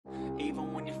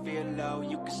feel low,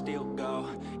 you can still go.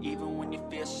 Even when you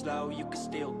feel slow, you can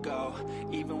still go.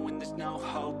 Even when there's no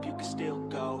hope, you can still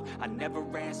go. I never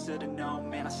answer to no,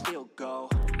 man, I still go.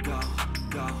 Go,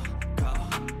 go, go,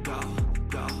 go,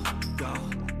 go, go,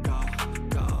 go,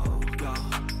 go, go,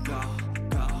 go,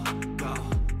 go, go,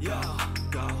 yo,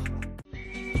 go.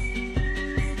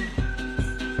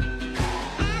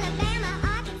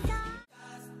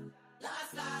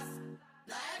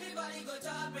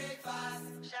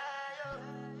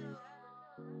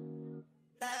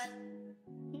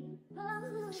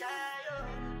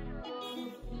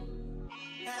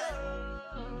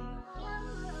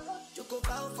 You go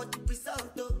bow for the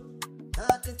result, though.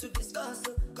 Nothing to discuss,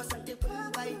 oh. Cause I did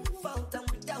by default and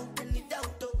without any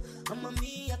doubt, oh. I'm a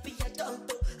me happy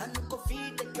adult, oh. I no go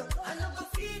feed the girl, I no go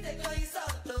feed the girl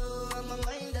insult, oh. I'm a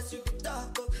mind that's you can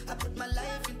talk, oh. I put my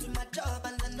life into my job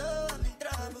and I know I'm in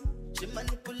trouble. She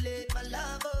manipulate my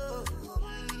love, oh.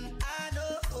 I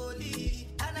know holy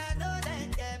and I know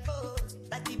that devil.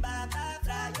 Like the Baba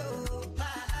fly, oh. My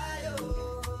eye,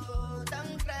 oh.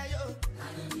 Don't cry, oh.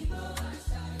 And if you go and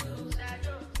shadow,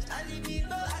 and if you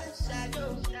go and shadow,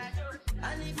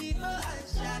 and if you go and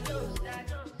shadow,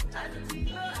 shadow, shadow,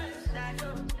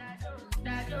 shadow, shadow,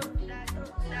 and if you go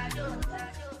and shadow,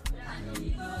 shadow, and if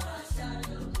you go and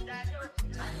shadow,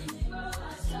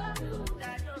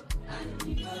 shadow, and if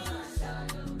you go and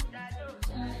shadow, shadow,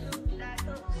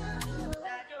 shadow, shadow.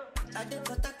 I did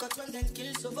what I got when them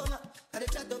kills over my. I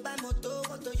did try to buy moto,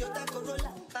 Toyota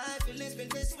Corolla. My feelings been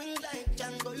they swing like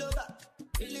Django Lover.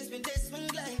 Feelings been they swing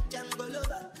like Django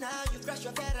Lover. Now you crash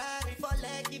your Ferrari for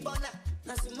like Ibona.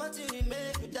 Now so much you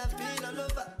make with that pain all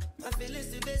over. My feelings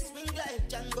today swing like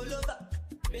Django Lover.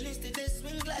 Feelings today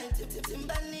swing like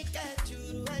Timbani at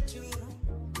you.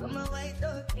 I'm a white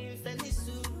dog in Venice.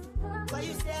 Why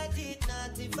you say I did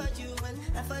nothing for you? And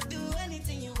if I do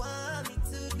anything you want me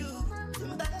to do,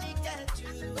 Timbani at you.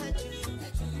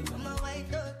 I'm a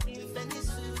white dog in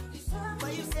Venice. Why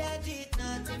you say I did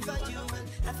nothing for you? And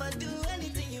if I do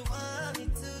anything you want me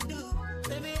to do,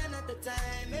 maybe another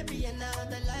time, maybe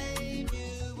another life,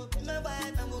 you will be my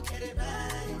wife and we'll get it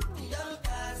right. Don't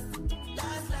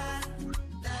last.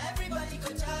 Now everybody go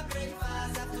to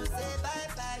breakfast. Have to say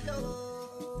bye-bye,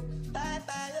 yo.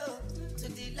 Bye-bye, yo. To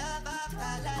the love of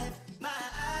my life. My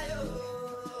eye, yo.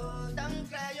 Don't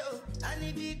cry, yo. And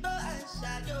if you go and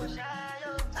shadow.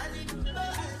 And if you go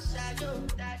and shadow.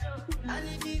 And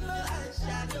if you go and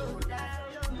shadow.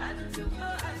 And if you go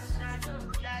and shadow.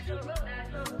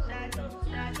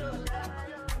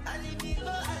 And if you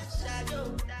go and shadow.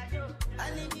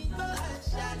 And if you go and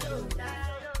shadow.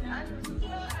 And if you go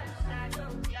and shadow.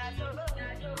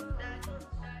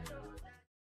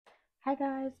 Hi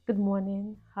guys, good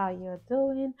morning. How you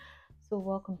doing? So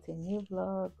welcome to a new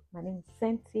vlog. My name is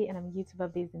Senti and I'm a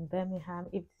YouTuber based in Birmingham.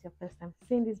 If this is your first time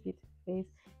seeing this beautiful face,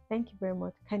 thank you very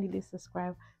much. Kindly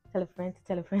subscribe, tell a friend to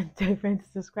tell a friend, tell a friend to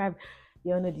subscribe.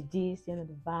 You all know the gist, you all know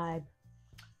the vibe.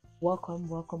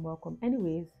 Welcome.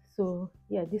 Anyways, so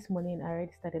yeah, this morning I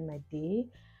already started my day.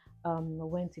 I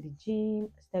went to the gym,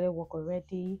 started work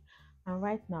already, and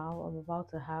right now I'm about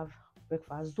to have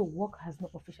breakfast. Though work has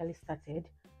not officially started,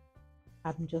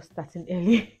 I'm just starting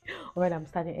early, or rather I'm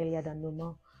starting earlier than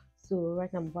normal. So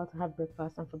right now I'm about to have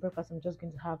breakfast, and for breakfast I'm just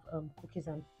going to have cookies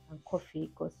and coffee,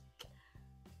 because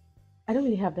I don't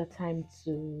really have that time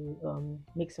to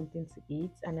make something to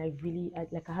eat, and I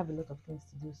have a lot of things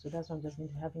to do. So that's why I'm just going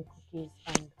to be having cookies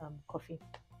and coffee.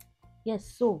 Yes,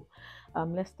 so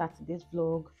let's start this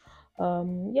vlog.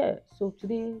 Yeah, so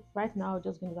today right now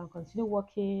just going to go and continue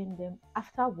working. Then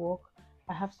after work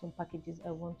I have some packages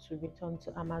I want to return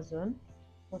to Amazon.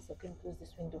 One second, close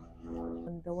this window.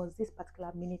 And there was this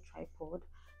particular mini tripod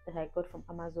that I got from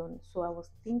Amazon. So I was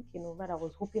thinking, or rather I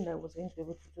was hoping that I was going to be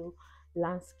able to do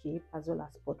landscape as well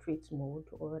as portrait mode,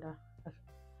 or rather I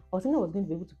was thinking I was going to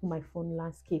be able to put my phone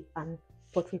landscape and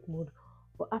portrait mode,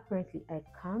 but apparently I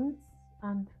can't.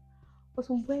 And for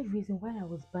some weird reason why I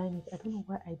was buying it, I don't know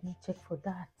why I didn't check for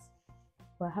that,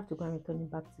 but I have to go and return it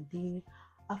back today.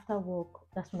 After work,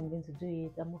 that's when I'm going to do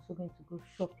it. I'm also going to go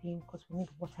shopping because we need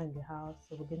water in the house,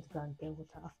 so we're going to go and get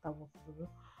water after work.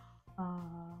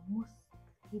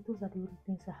 Mostly those are the only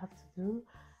things I have to do.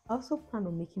 I also plan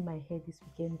on making my hair this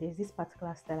weekend. There's this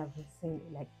particular style I've been seeing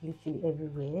like literally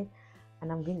everywhere,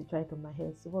 and I'm going to try it on my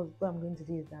hair. So what I'm going to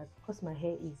do is that, because my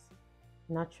hair is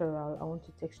natural, I want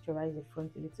to texturize the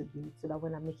front a little bit so that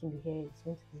when I'm making the hair, it's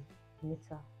going to be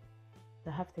neater.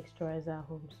 I have texturizer at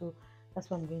home, so that's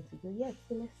what I'm going to do. Yes,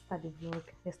 so let's start the vlog.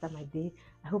 Let's start my day.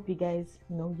 I hope you guys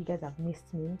have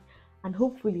missed me, and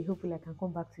hopefully I can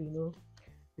come back to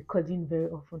recording very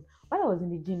often. While I was in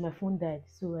the gym, my phone died,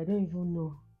 so I don't even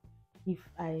know if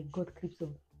I got clips of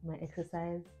my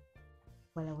exercise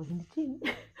while I was in the gym.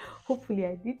 Hopefully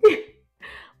I did.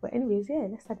 But anyways, yeah,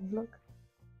 let's start the vlog.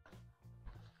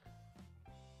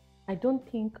 I don't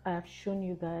think I have shown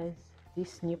you guys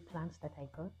this new plant that I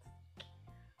got.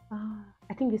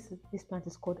 I think this plant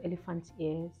is called elephant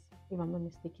ears, if I'm not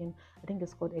mistaken. I think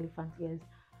it's called elephant ears.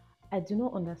 I do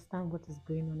not understand what is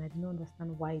going on. I do not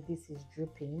understand why this is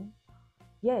dripping.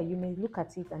 Yeah, you may look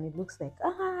at it and it looks like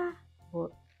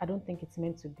but I don't think it's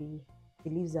meant to be. The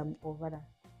leaves are, or rather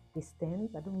the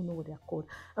stems, I don't even know what they're called.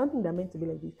 I don't think they're meant to be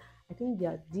like this. I think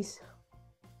this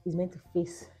is meant to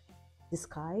face the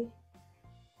sky.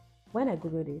 When I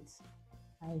googled it,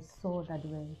 I saw that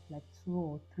there were like 2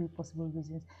 or 3 possible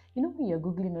reasons. You know, when you're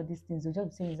googling all these things, you're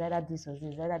just saying it's either this or this,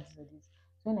 either this or this.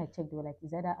 So when I checked, they were like, it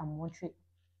is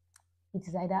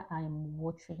either I'm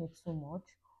watering it so much,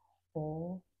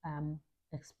 or I'm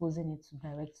exposing it to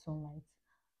direct sunlight.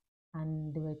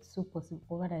 And there were 2 possible,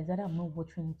 or rather, it's either I'm not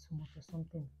watering it too much or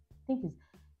something.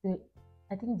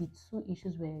 I think the 2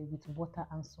 issues were with water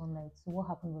and sunlight. So what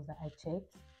happened was that I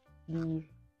checked the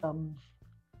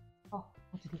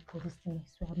what do they call this thing? I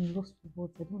swear I'm lost for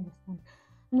words. I don't understand.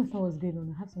 I don't understand what's going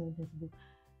on. I have so many things to do.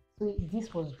 So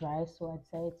this was dry, so I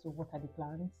decided to water the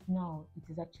plants. Now it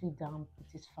is actually damp.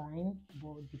 It is fine,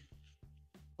 but the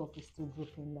top is still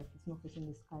dripping, like it's not facing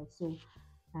the sky. So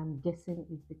I'm guessing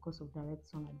it's because of direct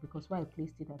sunlight. Because where I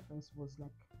placed it at first was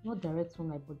like not direct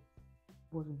sunlight, but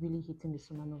was really hitting the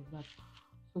sun and all that.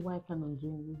 So what I plan on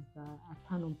doing is that I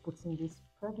plan on putting this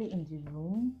probably in the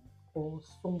room or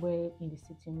somewhere in the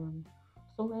sitting room,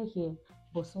 somewhere here,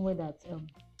 but somewhere that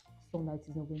sunlight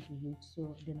is not going to reach.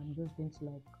 So then I'm just going to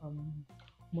like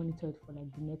monitor it for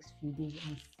like the next few days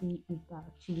and see if that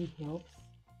actually helps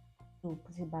to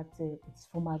put it back to its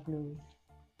former glory.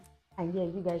 And yeah,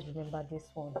 you guys remember this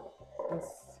one, this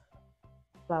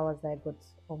flowers that I got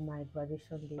on my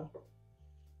graduation day,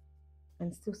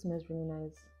 and still smells really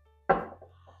nice.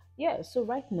 Yeah, so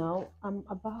right now I'm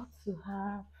about to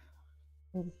have,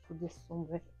 let me put this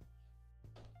somewhere.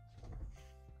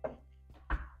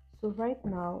 So right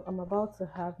now I'm about to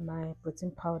have my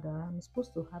protein powder. I'm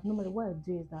supposed to have, normally what I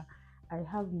do is that I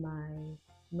have my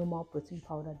normal protein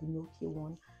powder, the milky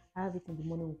one. I have it in the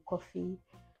morning with coffee.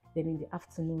 Then in the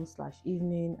afternoon /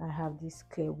 evening I have this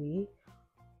clear whey.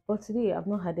 But today I've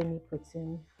not had any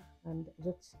protein, and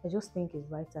I just think it's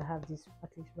right to have this at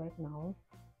least right now.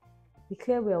 The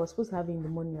clear whey I was supposed to have it in the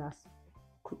morning,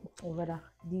 or rather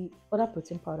the other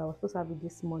protein powder I was supposed to have it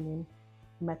this morning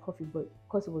in my coffee, but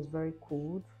because it was very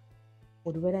cold,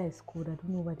 or the weather is cold, I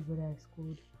don't know why the weather is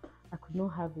cold, I could not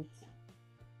have it.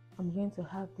 I'm going to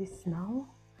have this now,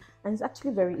 and it's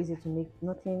actually very easy to make,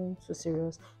 nothing so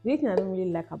serious. The only thing I don't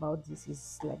really like about this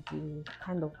is like the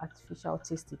kind of artificial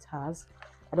taste it has.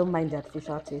 I don't mind the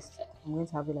artificial taste. I'm going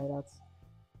to have it like that.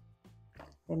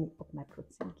 Let me up my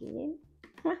protein gain.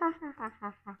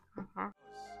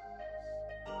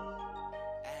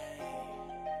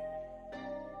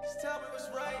 Tell me what's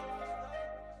right.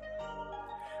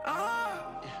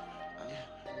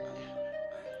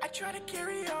 I try to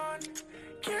carry on,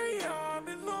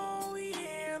 been lonely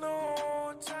the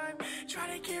whole time. Try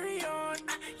to carry on,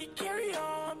 you carry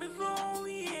on, been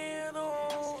lonely the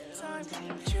whole time.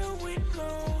 Chill with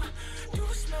blow, do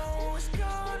the snow, it's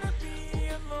gonna be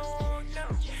a long now.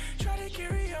 Try to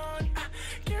carry on,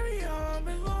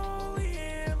 been lonely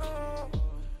the whole.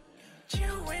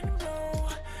 Chill and blow,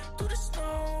 do the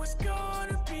snow, it's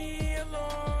gonna be a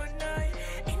long night.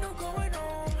 Ain't no going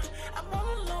home, I'm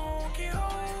all alone, can't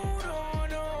hold on,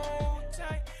 hold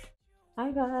tight.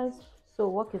 Hi guys, so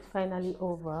work is finally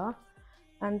over,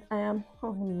 and I am,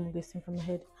 let me move this thing from my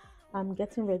head. I'm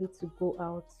getting ready to go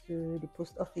out to the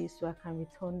post office so I can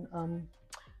return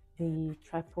the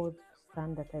tripod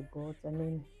stand that I got. I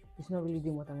mean, it's not really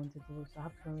doing what I want to do, so I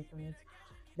have to return it.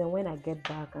 Then when I get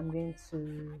back, I'm going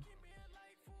to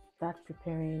start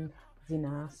preparing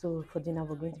dinner. So for dinner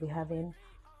we're going to be having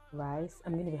rice.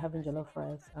 I'm going to be having jollof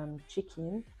rice and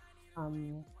chicken.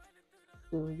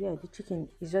 So yeah, the chicken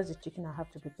is just the chicken I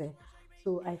have to prepare.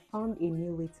 So I found a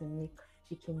new way to make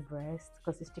chicken breast,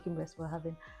 because it's chicken breast we're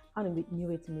having. I found a new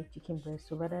way to make chicken breast.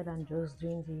 So rather than just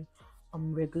doing the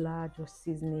regular just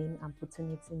seasoning and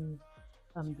putting it in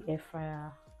the air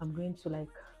fryer, I'm going to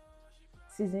like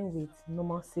season with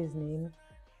normal seasoning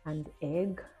and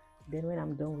egg. Then when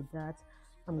I'm done with that,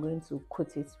 I'm going to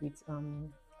coat it with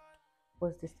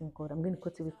what's this thing called? I'm going to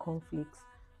coat it with cornflakes,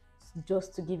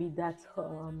 just to give it that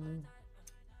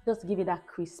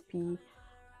crispy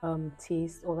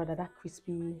taste, or rather that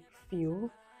crispy feel.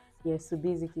 Yeah, so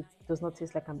basically it does not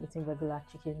taste like I'm eating regular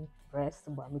chicken breast,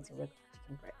 but I'm eating regular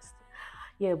chicken breast.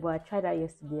 Yeah, but I tried that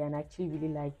yesterday and I actually really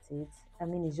liked it. I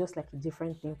mean, it's just like a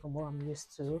different thing from what I'm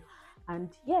used to.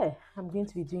 And yeah, I'm going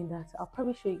to be doing that. I'll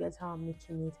probably show you guys how I'm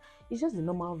making it. It's just the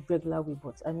normal regular way,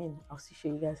 but I mean, I'll still show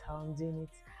you guys how I'm doing it.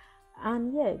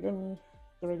 And yeah, let me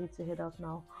get ready to head out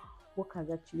now. Work has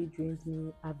actually drained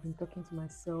me. I've been talking to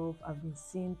myself, I've been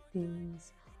seeing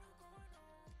things.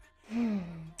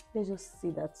 Let's just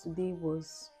say that today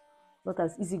was not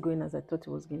as easygoing as I thought it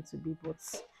was going to be, but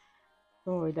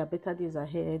don't worry, there are better days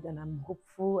ahead, and I'm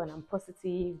hopeful and I'm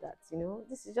positive that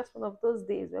this is just one of those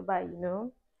days whereby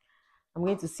I'm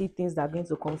going to see things that are going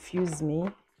to confuse me.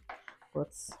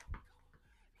 But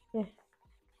yeah,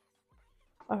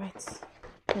 all right,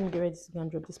 let me get ready to go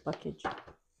and drop this package.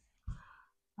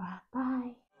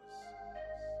 Bye.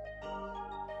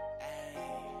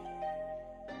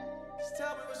 Just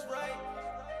tell me what's right.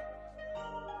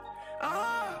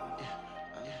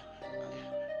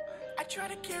 I try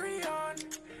to carry on,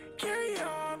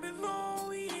 below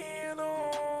the end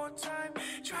all time.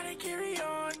 Try to carry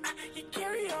on, you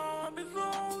carry on,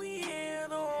 below the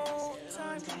end all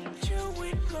time. Chill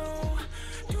with blow,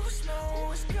 too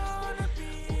slow, it's gonna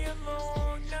be a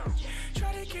long now.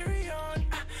 Try to carry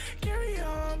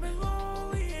on,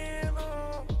 below the end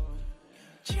all.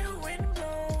 Chill and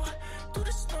blow, through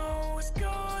the snow, it's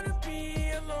gonna be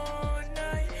a long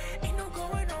night. Ain't no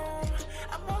going home,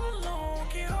 I'm all alone,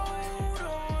 can't hold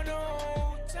on,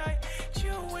 hold tight.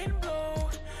 Chill and blow,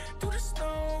 through the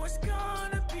snow, it's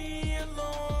gonna be a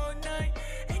long night.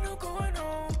 Ain't no going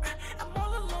home, I'm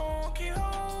all alone, can't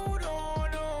hold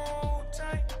on, hold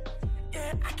tight.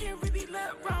 Yeah, I can't really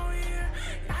let round here.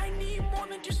 I need more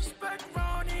than just respect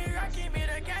round here. I came here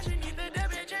to cash and need the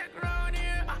debit check round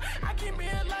here. I came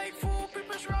here like full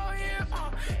people's round here.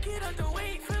 Get out the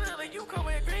way, feeling like you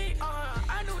coming great.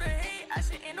 I knew the hate, I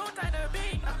said ain't no time to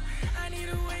bait. I need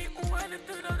a way, I lift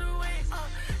it all the way.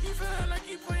 You feel like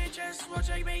you playing chess, watch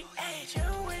I make. Hey,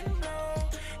 chill and blow,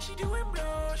 she doing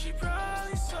blow, she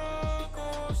probably saw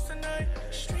ghosts tonight.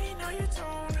 Straighten out your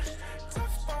tone,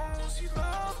 tough bones, you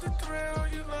love the thrill,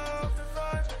 you love the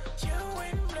vibe. Chill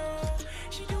and blow,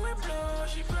 she doing blow,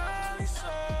 she probably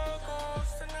saw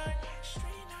ghosts tonight.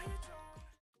 Straighten out your tone.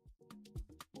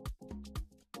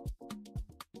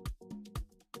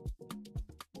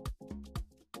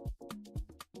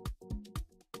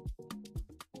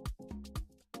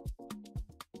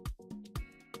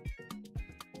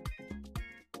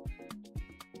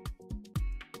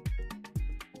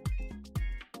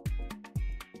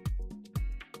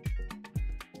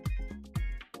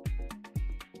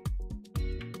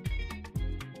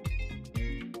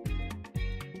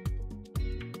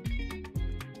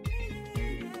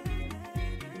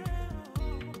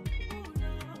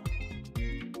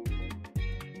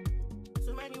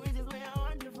 So many reasons why I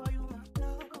want you for you, my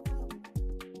love.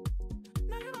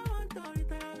 Now you don't want to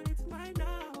return, it's mine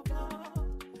now.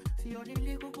 See all the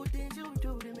little good things you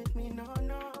do, they make me no.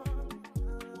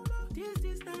 This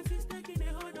distance is taking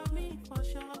a hold of me for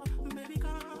sure. Baby,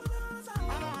 come. I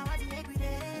want to make me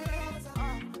dance. Girl,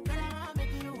 I want to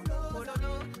make you. Oh,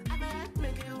 no. I want to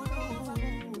make you. Oh,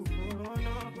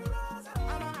 no. I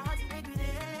want to make me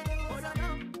dance. Oh, no.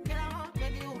 Girl, I want to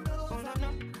make you. Oh, no.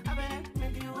 I want to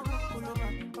make you. Pull over.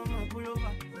 Pull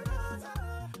over.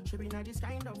 Should be not this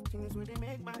kind of things where they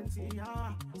make man see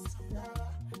ya.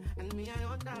 And me, I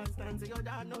understand. So your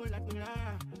dad know like me.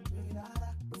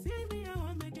 See me, I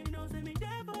want make you know. Say me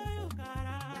there for you,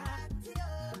 cara.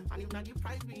 And if not the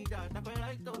price be that, I feel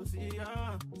like to see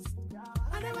ya.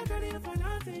 I never tried it for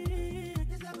nothing.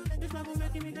 This love will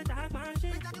make me the dark man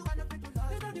shit. Without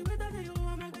the way that you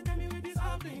want, make me tell me with this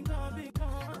all thing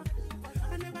come.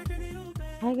 I never tried it.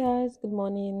 Hi guys, good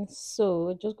morning. So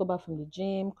I just got back from the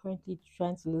gym, currently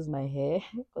trying to lose my hair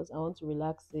because I want to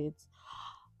relax it.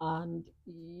 And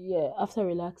yeah, after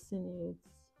relaxing it,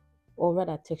 or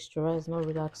rather texturize, not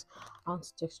relax, I want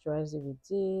to texturize it with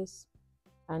this.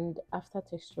 And after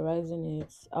texturizing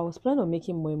it, I was planning on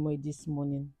making moi this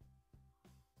morning.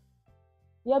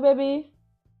 Yeah, baby.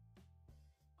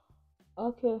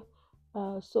 Okay.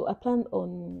 So I planned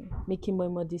on making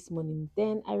moi this morning.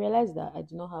 Then I realized that I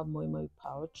do not have moi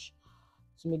pouch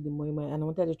to make the moi, and I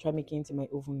wanted to try making it in my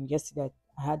oven. Yesterday,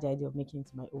 I had the idea of making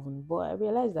it in my oven, but I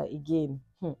realized that again,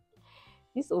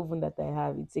 this oven that I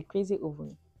have, it's a crazy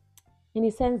oven. In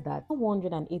the sense that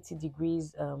 180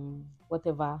 degrees,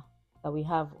 whatever that we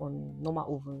have on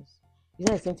normal ovens, it's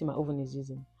not the same thing my oven is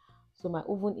using. So my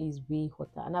oven is way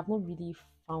hotter, and I've not really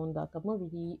found out. I've not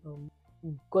really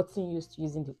gotten used to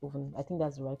using the oven. I think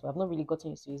that's the right way. I've not really gotten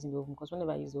used to using the oven because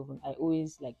whenever I use the oven, I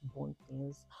always like burn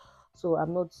things. So I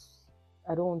don't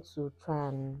want to try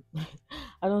and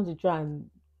I don't want to try and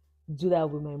do that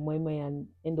with my moi moi and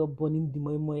end up burning the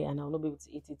moi moi and I'll not be able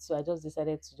to eat it. So I just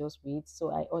decided to just wait.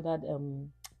 So I ordered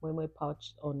moi moi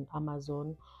pouch on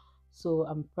Amazon. So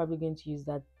I'm probably going to use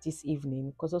that this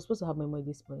evening because I was supposed to have my moi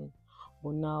this morning.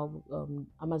 But now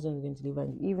Amazon is going to deliver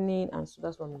in the evening, and so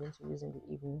that's what I'm going to use in the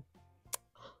evening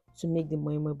to make the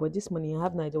moi moi. But this morning I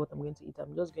have no idea what I'm going to eat.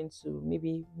 I'm just going to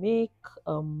maybe make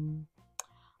I'm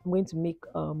going to make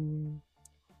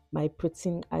my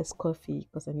protein iced coffee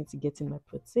because I need to get in my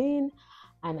protein.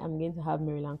 And I'm going to have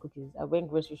Maryland cookies. I went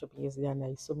grocery shopping yesterday and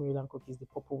I saw Maryland cookies, the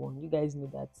purple one. You guys know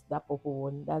that purple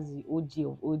one, that's the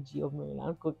OG of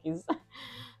Maryland cookies.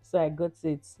 So I got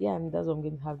it. Yeah, and that's what I'm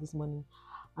going to have this morning.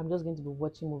 I'm just going to be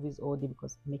watching movies all day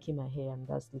because I'm making my hair and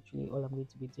that's literally all I'm going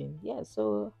to be doing. Yeah,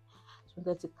 so just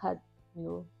wanted to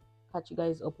catch you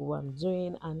guys up with what I'm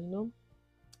doing and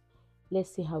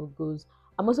let's see how it goes.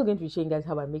 I'm also going to be showing you guys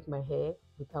how I make my hair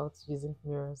without using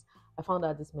mirrors. I found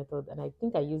out this method and I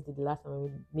think I used it the last time I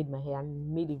made my hair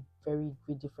and made a very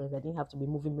great difference. I didn't have to be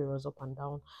moving mirrors up and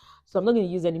down. So I'm not going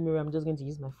to use any mirror. I'm just going to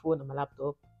use my phone and my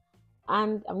laptop.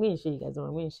 And I'm going to show you guys.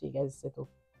 I'm going to show you guys the setup.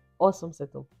 Awesome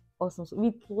setup. Awesome.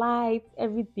 With lights,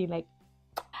 everything. Like,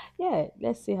 yeah,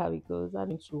 let's see how it goes. I'm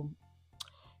going to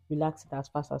relax it as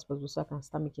fast as possible so I can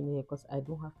start making it here because I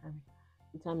don't have time.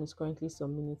 The time is currently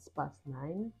some minutes past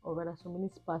 9, or rather some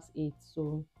minutes past 8.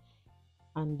 So,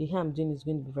 and the hair I'm doing is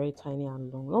going to be very tiny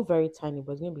and long. Not very tiny,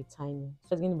 but it's going to be tiny.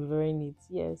 So it's going to be very neat.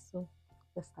 Yeah, so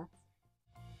let's start.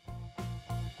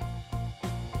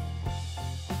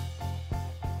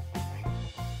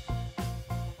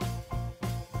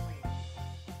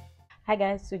 Hi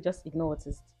guys, so just ignore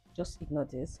this.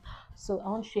 So I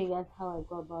want to show you guys how I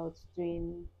go about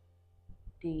doing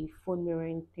the phone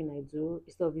mirroring thing I do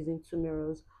instead of using two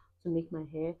mirrors to make my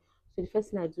hair. So the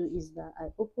first thing I do is that I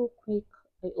open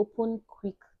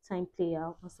quick time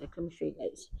player. One sec, let me show you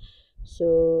guys.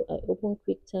 So I open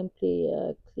quick time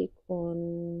player, click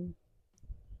on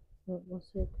one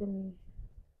sec, let me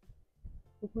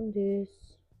open this,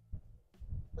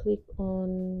 click on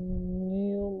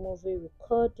new movie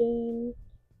recording,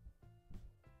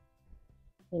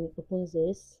 and it opens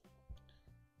this.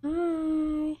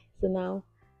 Hi. So now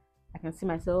I can see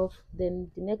myself. Then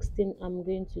the next thing I'm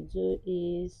going to do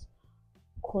is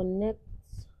connect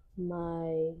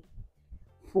my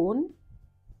phone.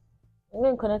 I'm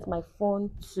going to connect my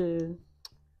phone to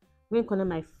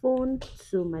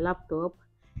my laptop.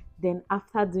 Then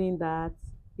after doing that,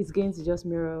 it's going to just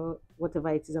mirror whatever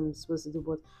it is I'm supposed to do.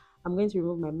 But I'm going to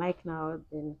remove my mic now,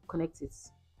 then connect it.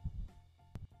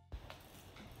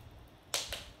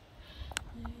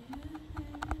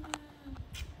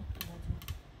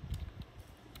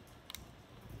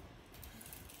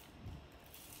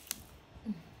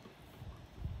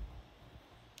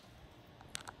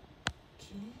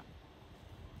 Okay.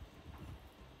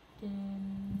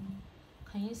 Then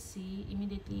can you see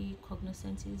immediately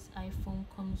Cognoscenti's iPhone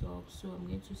comes up? So I'm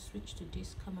going to switch to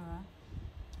this camera.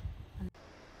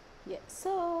 Yeah,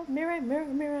 so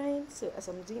mirroring. So as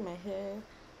I'm doing my hair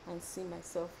and see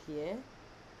myself here,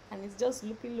 and it's just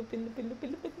looping.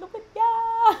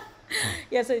 Yeah,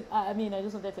 yeah. So I mean, I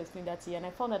just wanted to explain that to you, and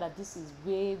I found out that this is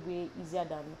way easier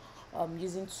than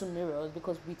using two mirrors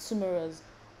because with two mirrors,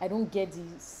 I don't get the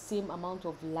same amount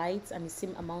of light and the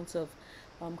same amount of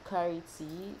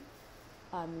clarity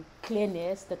and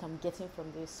clearness that I'm getting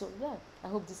from this. So yeah, I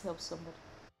hope this helps somebody.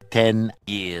 10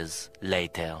 years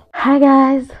later. Hi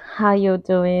guys, how you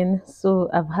doing? So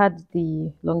I've had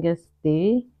the longest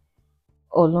day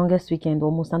or longest weekend,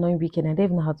 almost annoying weekend. I don't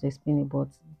even know how to explain it, but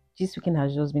this weekend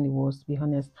has just been the worst, to be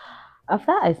honest.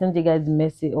 After I sent you guys a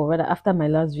message, or rather after my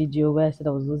last video where I said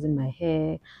I was losing my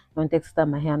hair, I wanted to start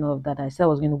my hair and all of that, I said I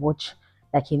was going to watch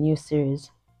like a new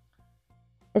series.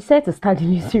 I decided to start the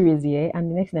new series here, and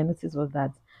the next thing I noticed was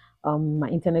that my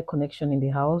internet connection in the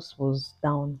house was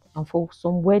down, and for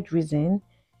some weird reason,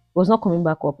 it was not coming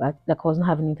back up. Like I wasn't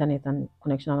having internet and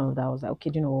connection and all of that. I was like, okay,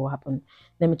 do you know what happened?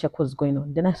 Let me check what's going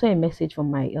on. Then I saw a message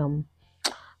from my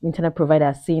internet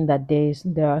provider saying that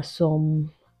there are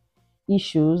some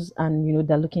issues and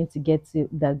they're getting to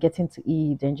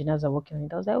it. The engineers are working on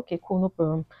it. I was like, okay, cool, no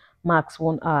problem. Max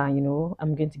 1 hour,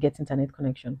 I'm going to get internet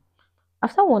connection.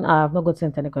 After 1 hour, I've not got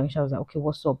internet connection. I was like, okay,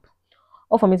 what's up?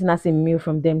 All for me to not see mail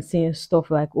from them saying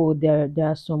stuff like, oh, there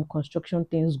are some construction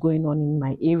things going on in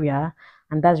my area,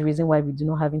 and that's the reason why we do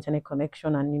not have internet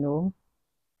connection, and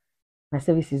my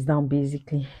service is down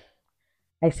basically.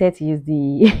 I said to use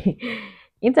the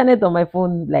internet on my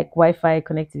phone, like Wi-Fi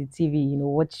connected to the TV,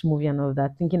 watch movie and all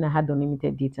that, thinking I had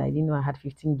unlimited data. I didn't know I had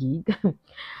 15 gig.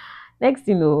 Next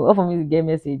thing you know, off of me to get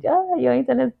message, your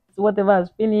internet whatever has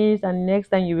finished, and next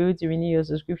time you'll be able to renew your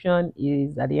subscription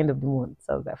is at the end of the month.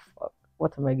 So I was like, fuck,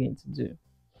 what am I going to do?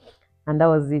 And that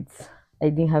was it. I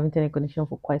didn't have internet connection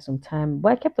for quite some time,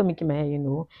 but I kept on making my hair.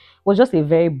 It was just a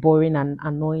very boring and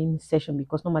annoying session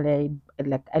because normally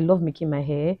I love making my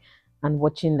hair and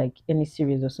watching like any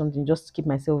series or something just to keep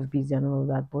myself busy and all of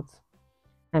that. But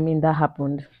I mean that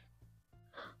happened.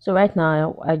 So right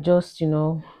now I just I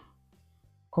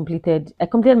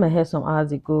completed my hair some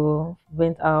hours ago,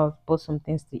 went out, bought some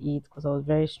things to eat because I was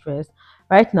very stressed.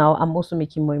 Right now I'm also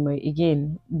making moi moi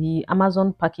again. The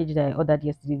Amazon package that I ordered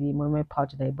yesterday, the moi moi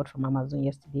pouch that I bought from Amazon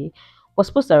yesterday, was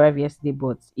supposed to arrive yesterday,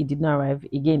 but it did not arrive.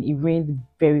 Again, it rained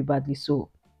very badly, so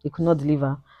they could not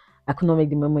deliver. I could not make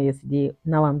the moi moi yesterday.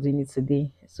 Now I'm doing it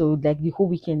today. So like the whole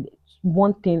weekend,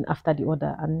 one thing after the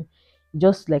other, and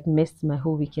just like messed my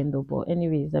whole weekend up. But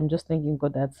anyways, I'm just thanking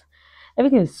God that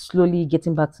everything is slowly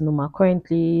getting back to normal.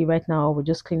 Currently, right now, we're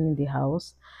just cleaning the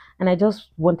house. And I just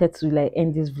wanted to like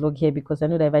end this vlog here because I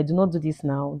know that if I do not do this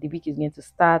now, the week is going to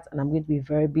start and I'm going to be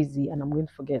very busy and I'm going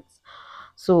to forget.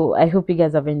 So I hope you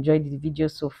guys have enjoyed the video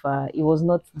so far. It was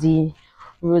not the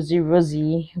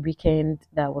rosy weekend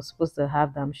that I was supposed to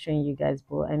have that I'm showing you guys,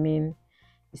 but I mean,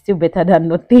 it's still better than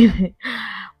nothing.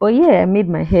 But yeah, I made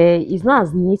my hair. It's not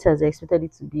as neat as I expected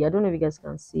it to be. I don't know if you guys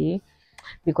can see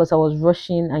because I was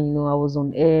rushing and I was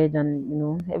on edge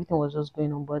and everything was just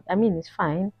going on. But I mean, it's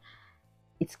fine.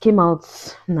 It came out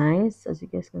nice as you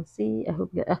guys can see.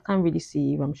 I can't really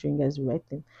see if I'm showing you guys the right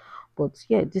thing, but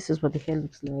yeah, this is what the hair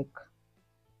looks like.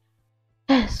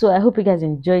 So I hope you guys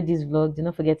enjoyed this vlog. Do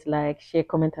not forget to like, share,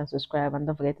 comment, and subscribe, and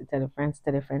don't forget to tell a friend,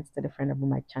 tell a friend, tell a friend about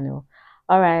my channel.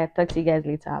 All right, talk to you guys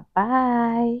later.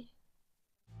 Bye.